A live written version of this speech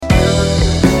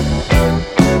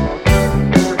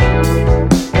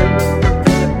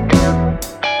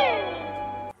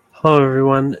Hello,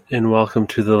 everyone, and welcome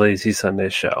to the Lazy Sunday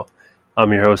Show.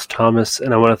 I'm your host, Thomas,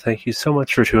 and I want to thank you so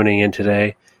much for tuning in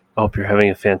today. I hope you're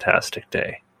having a fantastic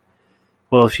day.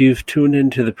 Well, if you've tuned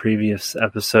into the previous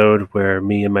episode where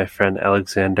me and my friend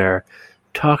Alexander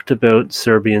talked about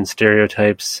Serbian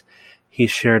stereotypes, he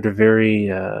shared a very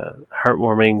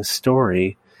heartwarming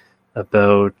story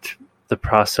about the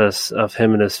process of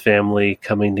him and his family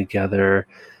coming together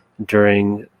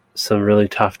during some really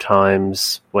tough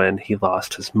times when he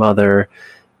lost his mother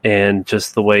and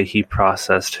just the way he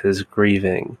processed his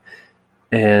grieving.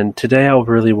 And today I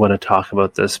really want to talk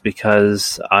about this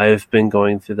because I've been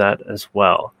going through that as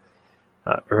well.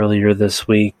 Earlier this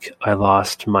week, I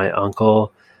lost my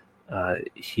uncle.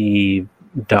 He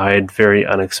died very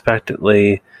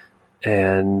unexpectedly,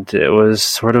 and it was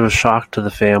sort of a shock to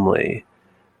the family.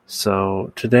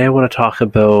 So today I want to talk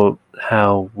about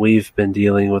how we've been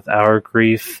dealing with our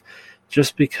grief,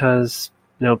 just because,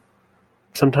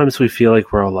 sometimes we feel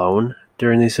like we're alone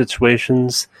during these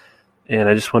situations, and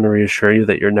I just want to reassure you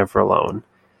that you're never alone.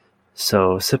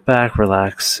 So sit back,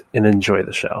 relax, and enjoy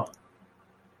the show.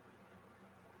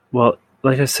 Well,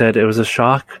 like I said, it was a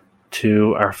shock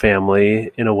to our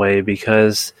family in a way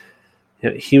because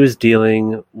he was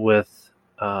dealing with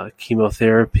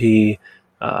chemotherapy.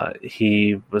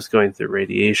 He was going through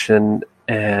radiation,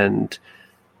 and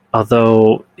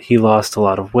although he lost a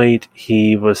lot of weight,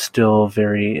 he was still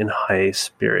very in high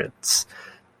spirits.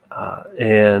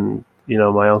 And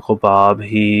my Uncle Bob,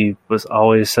 he was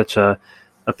always such a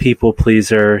people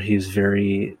pleaser. He's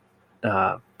very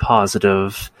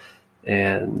positive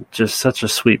and just such a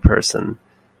sweet person.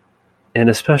 And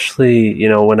especially,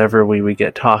 whenever we would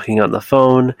get talking on the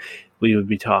phone, we would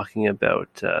be talking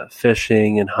about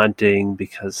fishing and hunting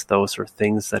because those were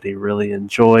things that he really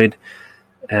enjoyed.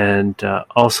 And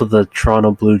also the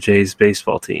Toronto Blue Jays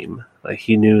baseball team. Like,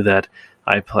 he knew that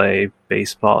I play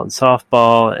baseball and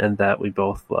softball and that we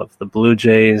both love the Blue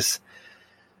Jays.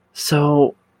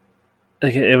 So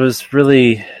it was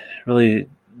really, really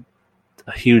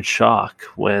a huge shock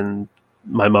when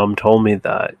my mom told me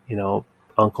that,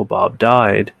 Uncle Bob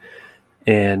died.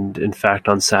 And in fact,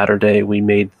 on Saturday, we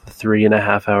made the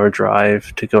 3.5-hour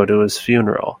drive to go to his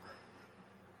funeral.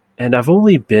 And I've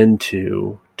only been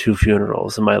to 2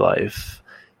 funerals in my life.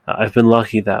 I've been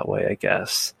lucky that way, I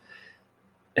guess.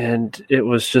 And it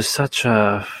was just such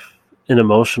an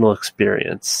emotional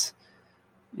experience.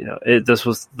 This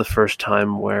was the first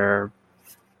time where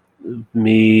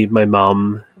me, my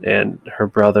mom, and her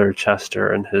brother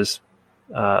Chester and his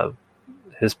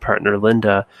partner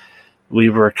Linda, we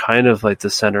were kind of like the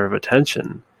center of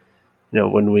attention.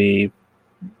 When we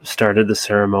started the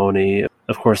ceremony,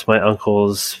 of course, my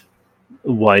uncle's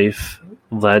wife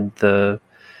led the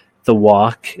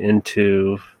walk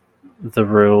into the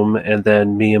room, and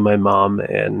then me and my mom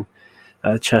and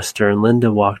Chester and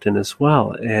Linda walked in as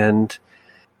well. And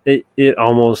it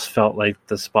almost felt like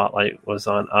the spotlight was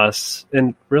on us,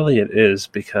 and really it is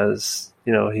because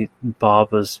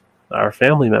Bob was our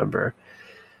family member.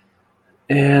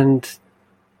 And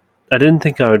I didn't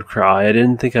think I would cry. I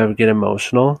didn't think I would get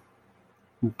emotional,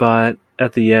 but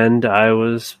at the end, I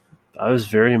was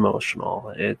very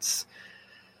emotional. It's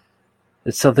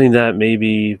something that may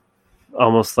be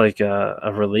almost like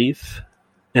a relief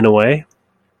in a way,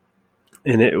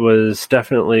 and it was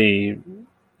definitely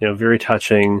very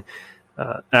touching.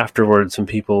 Afterwards, some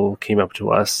people came up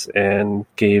to us and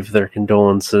gave their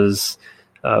condolences.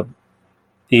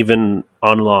 Even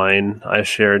online, I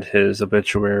shared his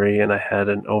obituary, and I had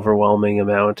an overwhelming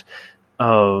amount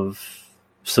of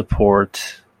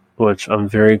support, which I'm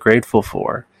very grateful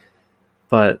for.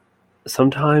 But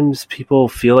sometimes people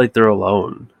feel like they're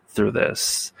alone through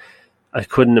this. I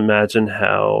couldn't imagine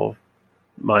how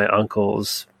my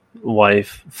uncle's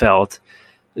wife felt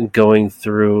going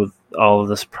through all of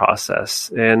this process.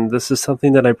 And this is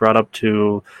something that I brought up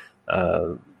to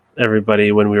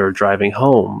everybody when we were driving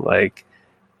home. Like,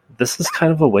 this is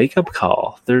kind of a wake-up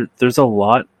call. There's a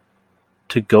lot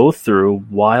to go through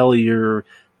while you're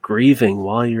grieving,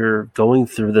 while you're going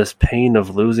through this pain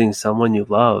of losing someone you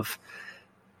love.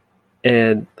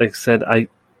 And like I said,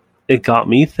 it got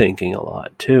me thinking a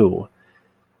lot too.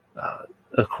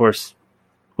 Of course,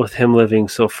 with him living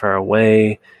so far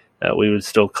away, we would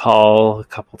still call a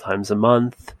couple times a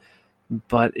month,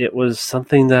 but it was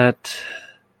something that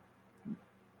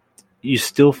you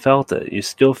still felt it. You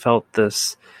still felt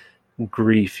this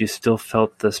grief. You still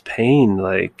felt this pain.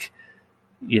 Like,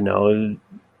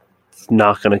 it's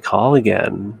not going to call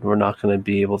again. We're not going to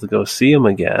be able to go see him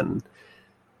again.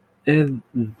 And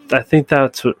I think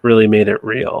that's what really made it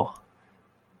real.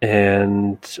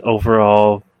 And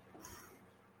overall,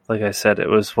 like I said, it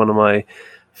was one of my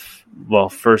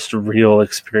first real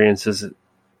experiences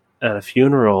at a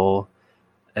funeral.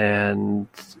 And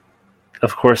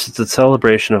of course, it's a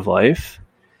celebration of life.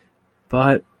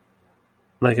 But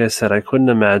like I said, I couldn't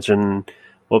imagine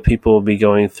what people would be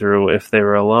going through if they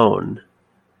were alone.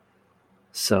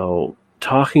 So,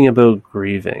 talking about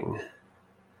grieving,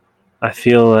 I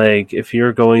feel like if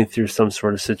you're going through some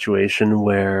sort of situation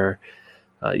where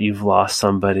you've lost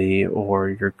somebody or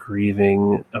you're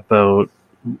grieving about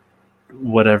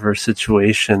whatever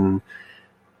situation,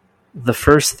 the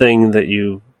first thing that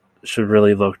you should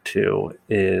really look to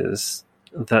is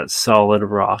that solid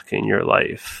rock in your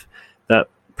life, that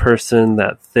person,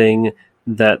 that thing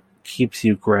that keeps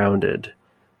you grounded,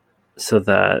 so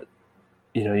that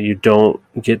you don't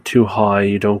get too high,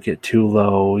 you don't get too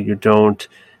low, you don't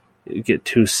get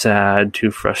too sad,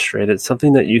 too frustrated.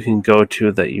 Something that you can go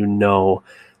to, that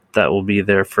that will be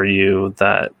there for you,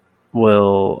 that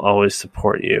will always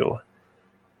support you.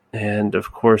 And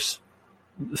of course,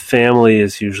 family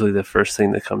is usually the first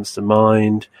thing that comes to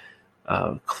mind.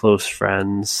 Close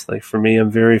friends. Like for me,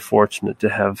 I'm very fortunate to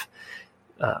have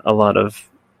a lot of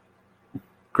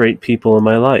great people in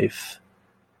my life,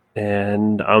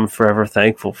 and I'm forever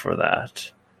thankful for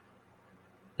that.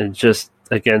 And just,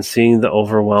 again, seeing the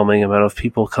overwhelming amount of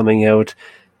people coming out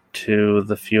to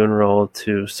the funeral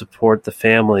to support the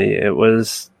family, it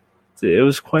was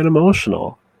quite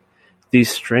emotional. These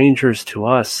strangers to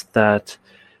us that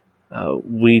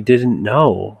we didn't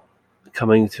know,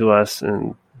 coming to us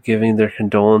and giving their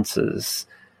condolences.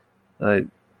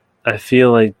 I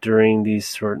feel like during these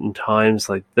certain times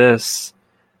like this,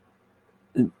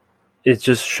 it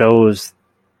just shows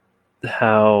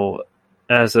how,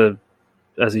 as a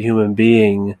human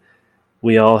being,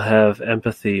 we all have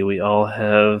empathy. We all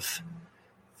have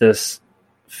this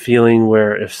feeling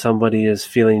where if somebody is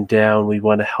feeling down, we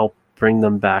want to help bring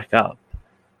them back up.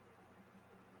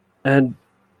 And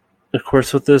of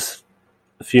course, with this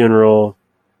funeral,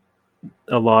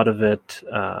 a lot of it,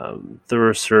 there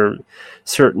were certain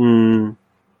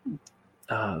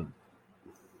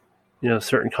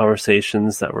certain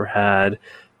conversations that were had,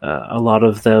 a lot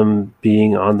of them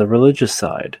being on the religious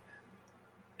side.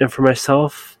 And for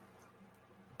myself,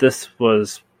 this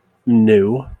was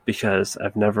new because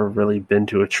I've never really been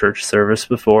to a church service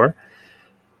before.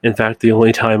 In fact, the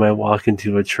only time I walk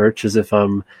into a church is if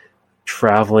I'm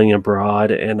traveling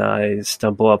abroad and I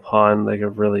stumble upon like a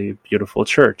really beautiful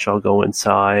church. I'll go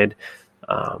inside.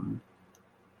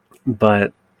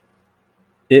 But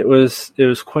it was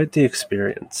quite the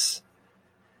experience.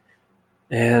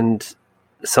 And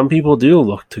some people do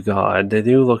look to God. They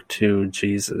do look to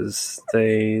Jesus.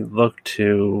 They look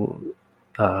to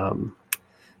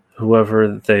whoever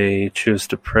they choose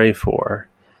to pray for.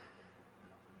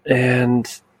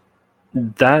 And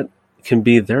that can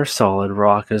be their solid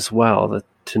rock as well,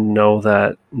 to know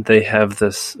that they have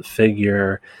this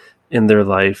figure in their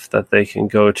life that they can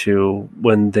go to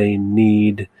when they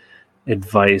need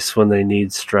advice, when they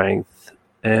need strength.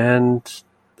 And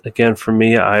again, for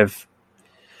me, I've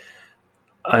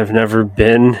never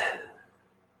been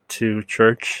to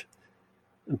church,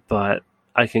 but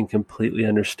I can completely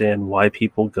understand why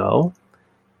people go.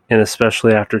 And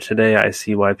especially after today, I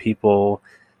see why people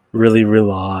really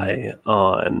rely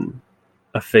on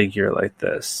a figure like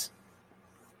this.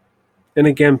 And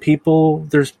again,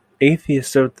 there's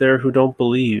atheists out there who don't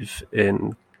believe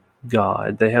in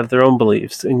God. They have their own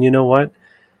beliefs. And you know what?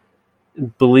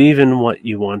 Believe in what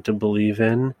you want to believe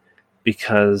in,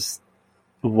 because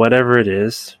whatever it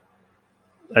is,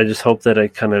 I just hope that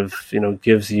it kind of,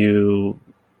 gives you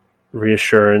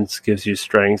reassurance, gives you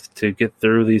strength to get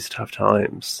through these tough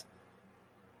times.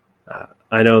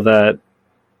 I know that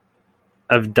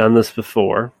I've done this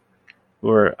before,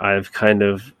 where I've kind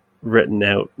of written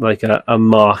out like a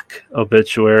mock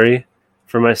obituary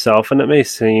for myself, and it may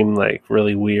seem like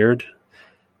really weird,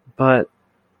 but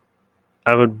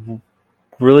I would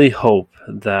really hope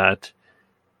that,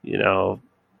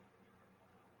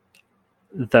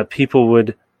 that people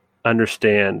would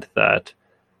understand that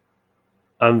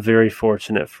I'm very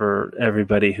fortunate for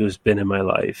everybody who's been in my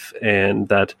life, and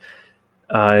that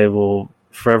I will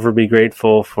forever be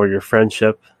grateful for your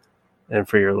friendship and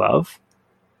for your love.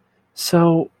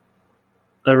 So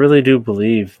I really do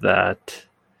believe that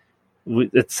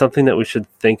it's something that we should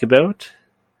think about,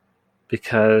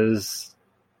 because,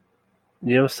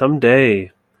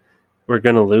 someday we're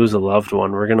going to lose a loved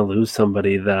one. We're going to lose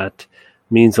somebody that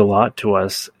means a lot to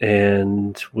us,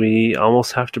 and we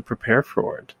almost have to prepare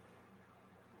for it.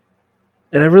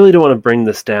 And I really don't want to bring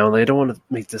this down. I don't want to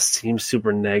make this seem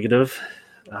super negative,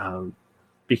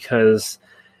 because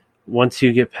once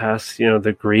you get past,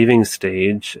 the grieving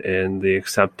stage and the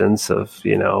acceptance of,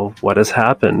 what has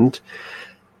happened,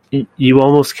 you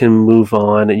almost can move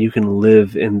on and you can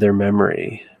live in their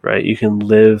memory, right? You can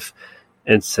live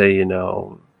and say,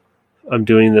 I'm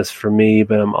doing this for me,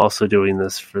 but I'm also doing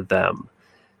this for them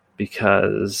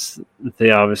because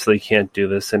they obviously can't do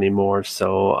this anymore.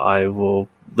 So I will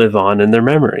live on in their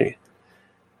memory.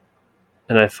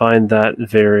 And I find that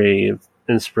very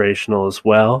inspirational as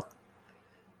well.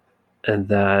 And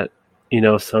that,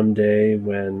 someday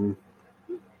when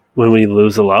we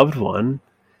lose a loved one,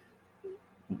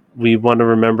 we want to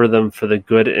remember them for the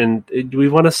good, and we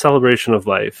want a celebration of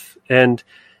life. And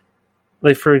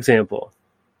like, for example,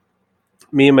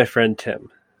 me and my friend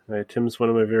Tim, right? Tim's one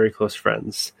of my very close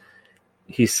friends.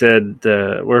 He said,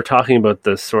 we were talking about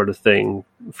this sort of thing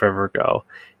forever ago.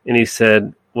 And he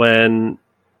said, when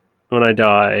I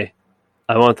die,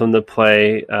 I want them to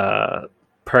play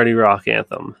Party Rock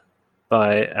Anthem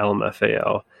by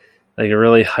LMFAO, like a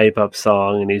really hype up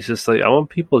song. And he's just like, I want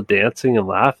people dancing and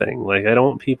laughing. Like, I don't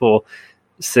want people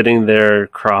sitting there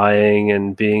crying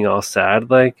and being all sad.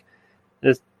 Like,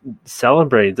 just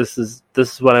celebrate. This is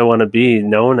what I want to be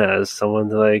known as, someone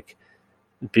to like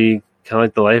be kind of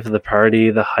like the life of the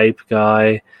party, the hype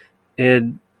guy.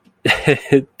 And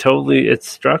it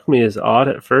struck me as odd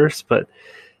at first, but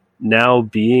now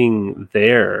being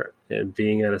there and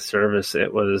being at a service,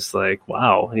 it was like,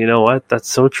 wow, you know what? That's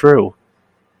so true.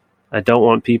 I don't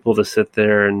want people to sit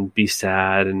there and be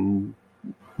sad and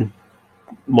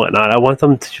whatnot. I want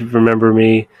them to remember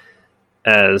me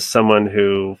as someone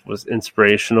who was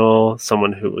inspirational,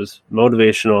 someone who was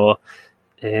motivational,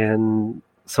 and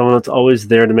someone that's always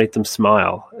there to make them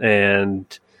smile. And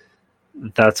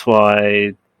that's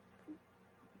why,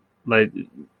 like,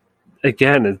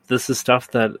 again, this is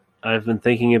stuff that I've been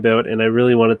thinking about and I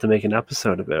really wanted to make an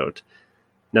episode about.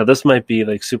 Now, this might be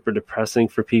like super depressing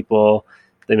for people.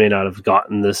 They may not have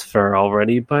gotten this far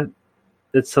already, but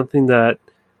it's something that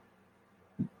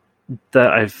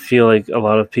I feel like a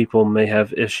lot of people may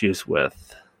have issues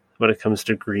with when it comes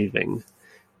to grieving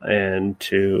and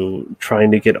to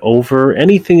trying to get over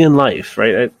anything in life,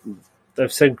 right?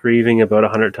 I've said grieving about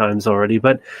 100 times already,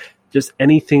 but just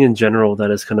anything in general that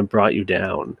has kind of brought you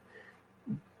down.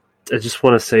 I just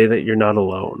want to say that you're not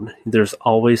alone. There's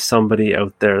always somebody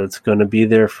out there that's going to be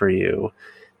there for you.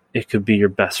 It could be your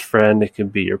best friend. It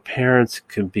could be your parents. It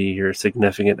could be your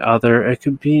significant other. It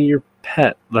could be your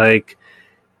pet. Like,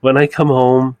 when I come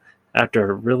home after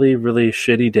a really, really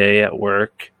shitty day at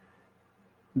work,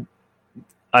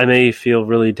 I may feel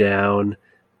really down,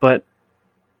 but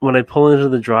when I pull into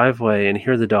the driveway and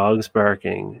hear the dogs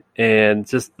barking and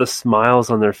just the smiles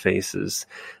on their faces,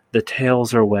 the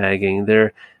tails are wagging,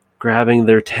 they're grabbing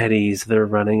their teddies, they're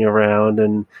running around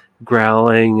and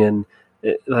growling, and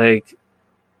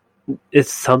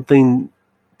it's something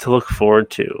to look forward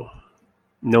to.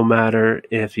 No matter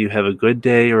if you have a good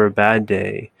day or a bad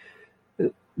day,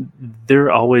 they're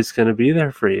always going to be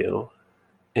there for you.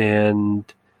 And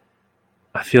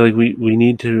I feel like we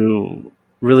need to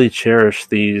really cherish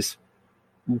these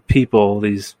people,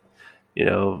 these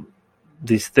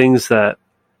things that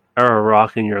are a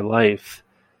rock in your life,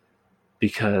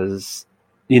 because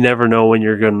you never know when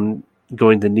you're going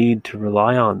to need to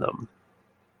rely on them.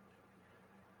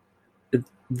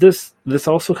 This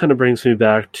also kind of brings me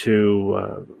back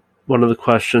to one of the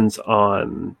questions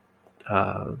on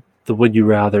the Would You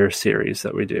Rather series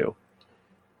that we do.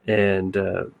 And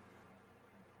it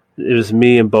was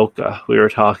me and Boca. We were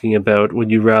talking about, would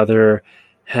you rather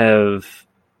have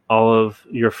all of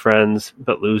your friends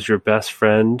but lose your best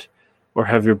friend, or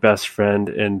have your best friend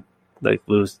and like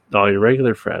lose all your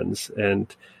regular friends?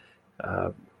 And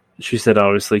she said,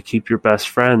 obviously, keep your best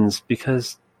friends,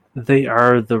 because they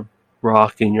are the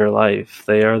rock in your life.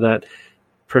 They are that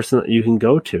person that you can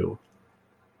go to.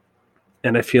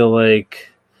 And I feel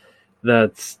like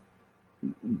that's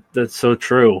so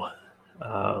true.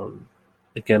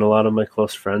 Again, a lot of my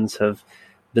close friends have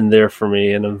been there for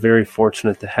me, and I'm very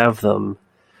fortunate to have them.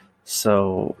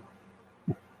 So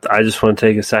I just want to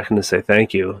take a second to say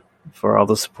thank you for all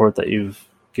the support that you've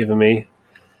given me,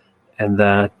 and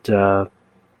that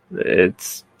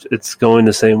it's going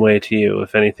the same way to you.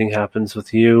 If anything happens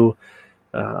with you,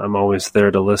 I'm always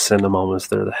there to listen. I'm always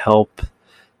there to help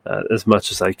as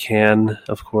much as I can,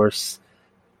 of course.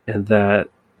 And that,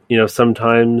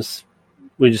 sometimes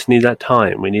we just need that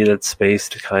time. We need that space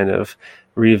to kind of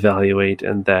reevaluate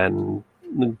and then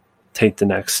take the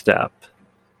next step.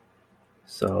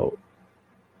 So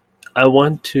I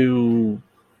want to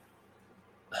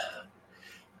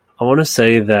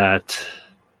say that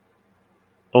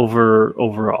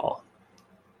overall,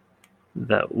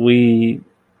 that we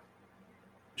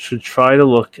should try to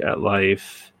look at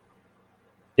life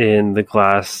in the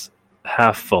glass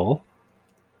half full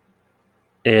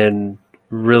and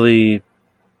really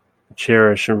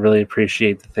cherish and really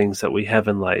appreciate the things that we have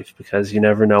in life, because you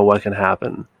never know what can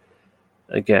happen.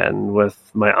 Again, with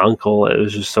my uncle, it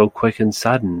was just so quick and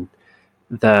sudden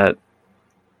that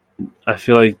I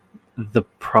feel like the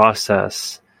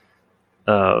process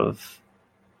of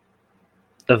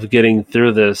getting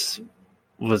through this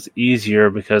was easier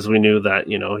because we knew that,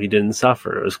 he didn't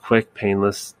suffer. It was quick,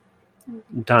 painless,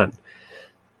 done.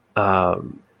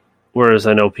 Whereas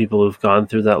I know people who've gone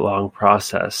through that long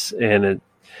process, and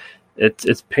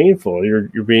it's painful.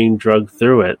 You're being drugged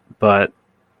through it, but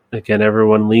again,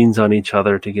 everyone leans on each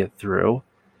other to get through,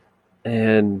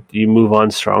 and you move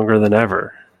on stronger than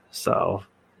ever. So,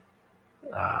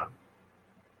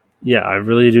 I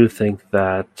really do think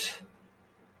that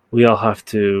we all have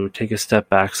to take a step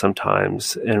back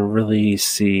sometimes and really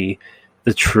see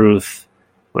the truth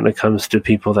when it comes to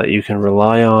people that you can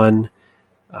rely on,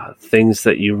 things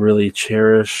that you really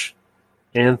cherish,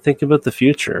 and think about the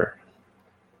future.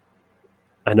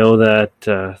 I know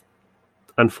that,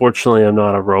 unfortunately, I'm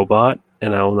not a robot,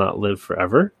 and I will not live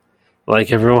forever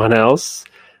like everyone else.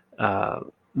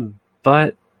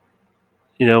 But,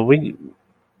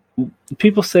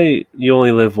 people say you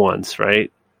only live once, right?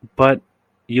 But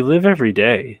you live every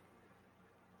day.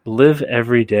 Live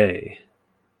every day.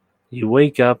 You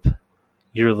wake up,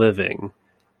 you're living.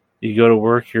 You go to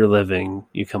work, you're living.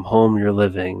 You come home, you're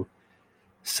living.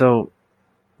 So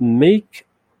make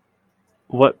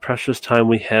what precious time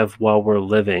we have while we're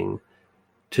living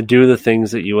to do the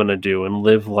things that you want to do and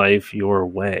live life your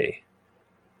way.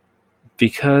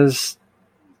 Because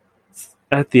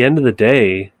at the end of the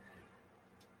day,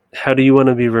 how do you want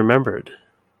to be remembered?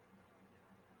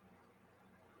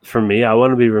 For me, I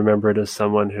want to be remembered as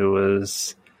someone who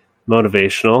was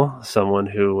motivational, someone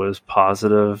who was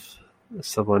positive,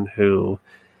 someone who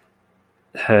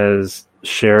has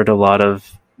shared a lot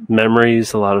of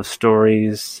memories, a lot of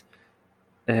stories,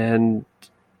 and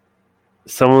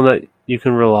someone that you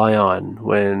can rely on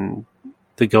when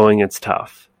the going gets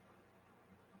tough.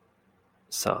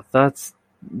 So that's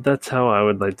how I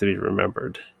would like to be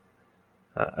remembered.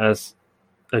 As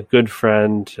a good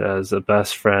friend, as a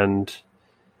best friend,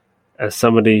 as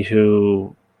somebody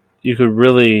who you could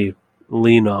really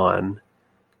lean on,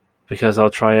 because I'll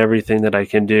try everything that I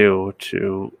can do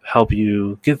to help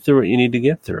you get through what you need to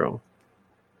get through.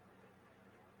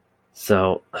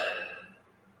 So,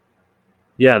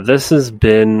 this has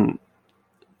been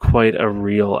quite a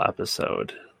real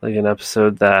episode. Like an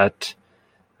episode that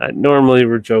normally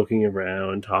we're joking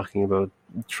around, talking about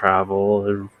travel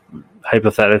or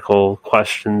hypothetical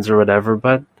questions or whatever,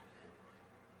 but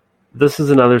this is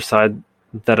another side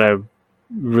that I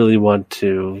really want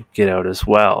to get out as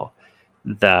well.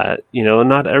 That,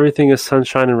 not everything is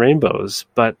sunshine and rainbows,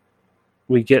 but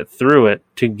we get through it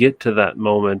to get to that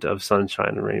moment of sunshine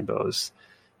and rainbows.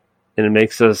 And it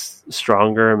makes us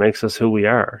stronger, it makes us who we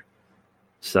are.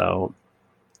 So,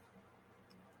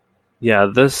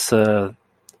 this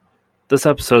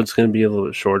episode's going to be a little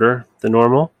bit shorter than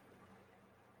normal.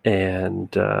 And,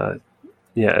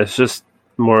 it's just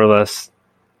more or less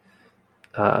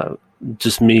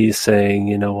just me saying,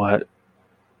 you know what,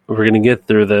 we're going to get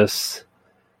through this.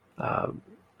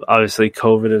 Obviously,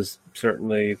 COVID has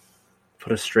certainly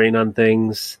put a strain on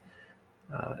things,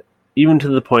 even to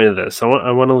the point of this.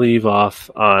 I want to leave off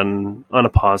on a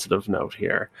positive note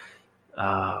here.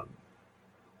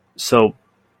 So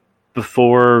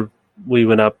before we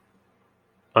went up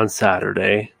on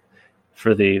Saturday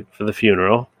for the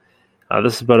funeral,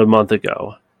 this is about a month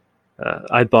ago,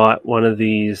 I bought one of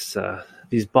these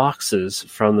boxes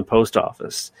from the post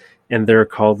office, and they're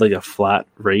called like a flat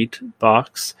rate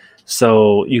box.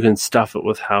 So you can stuff it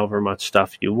with however much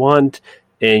stuff you want,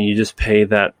 and you just pay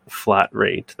that flat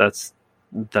rate. That's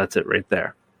it right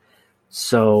there.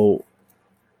 So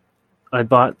I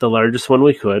bought the largest one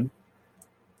we could,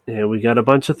 and we got a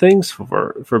bunch of things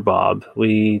for Bob.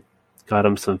 We got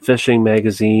him some fishing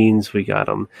magazines. We got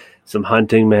him some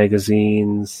hunting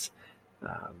magazines.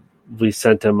 We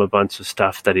sent him a bunch of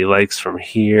stuff that he likes from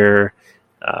here,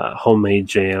 homemade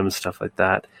jams, stuff like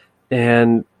that.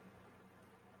 And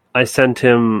I sent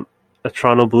him a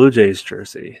Toronto Blue Jays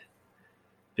jersey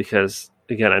because,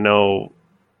 again, I know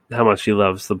how much he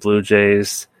loves the Blue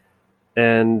Jays.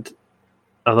 And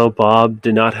although Bob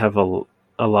did not have a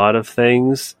lot of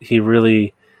things, he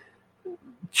really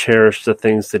cherished the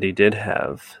things that he did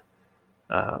have.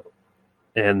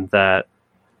 And that,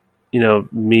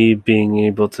 me being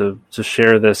able to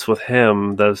share this with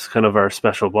him, that's kind of our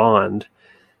special bond.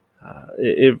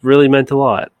 It really meant a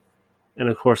lot. And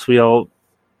of course, we all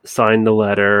signed the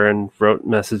letter and wrote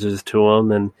messages to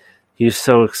him, and he was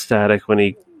so ecstatic when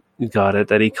he got it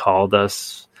that he called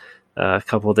us a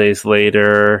couple of days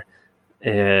later,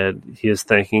 and he was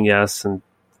thanking us. And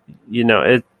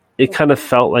it kind of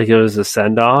felt like it was a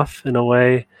send-off in a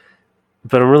way,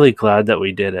 but I'm really glad that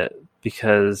we did it,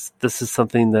 because this is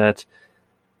something that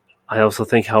I also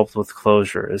think helped with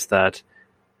closure, is that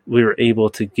we were able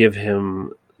to give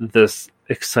him this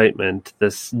excitement,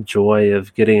 this joy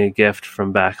of getting a gift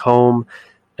from back home.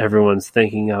 Everyone's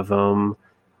thinking of him,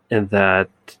 and that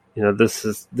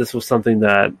this was something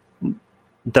that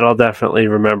I'll definitely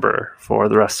remember for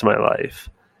the rest of my life.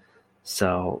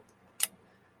 So,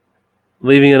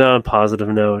 leaving it on a positive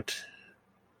note,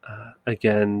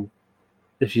 again,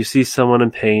 if you see someone in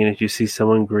pain, if you see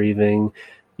someone grieving,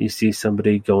 you see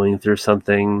somebody going through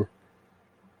something,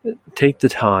 take the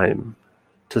time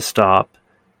to stop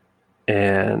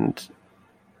and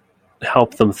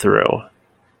help them through,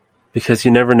 because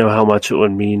you never know how much it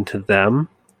would mean to them,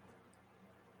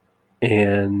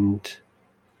 and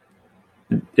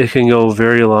it can go a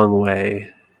very long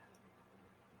way,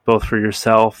 both for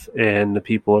yourself and the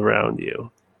people around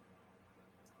you.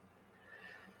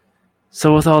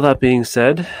 So with all that being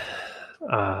said,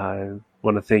 I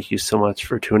want to thank you so much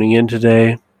for tuning in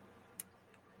today.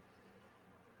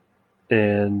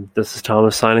 And this is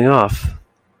Thomas signing off.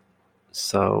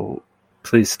 So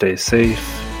please stay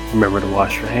safe. Remember to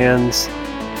wash your hands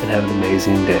and have an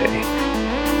amazing day.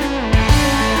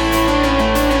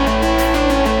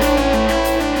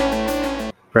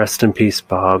 Rest in peace,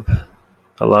 Bob.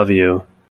 I love you.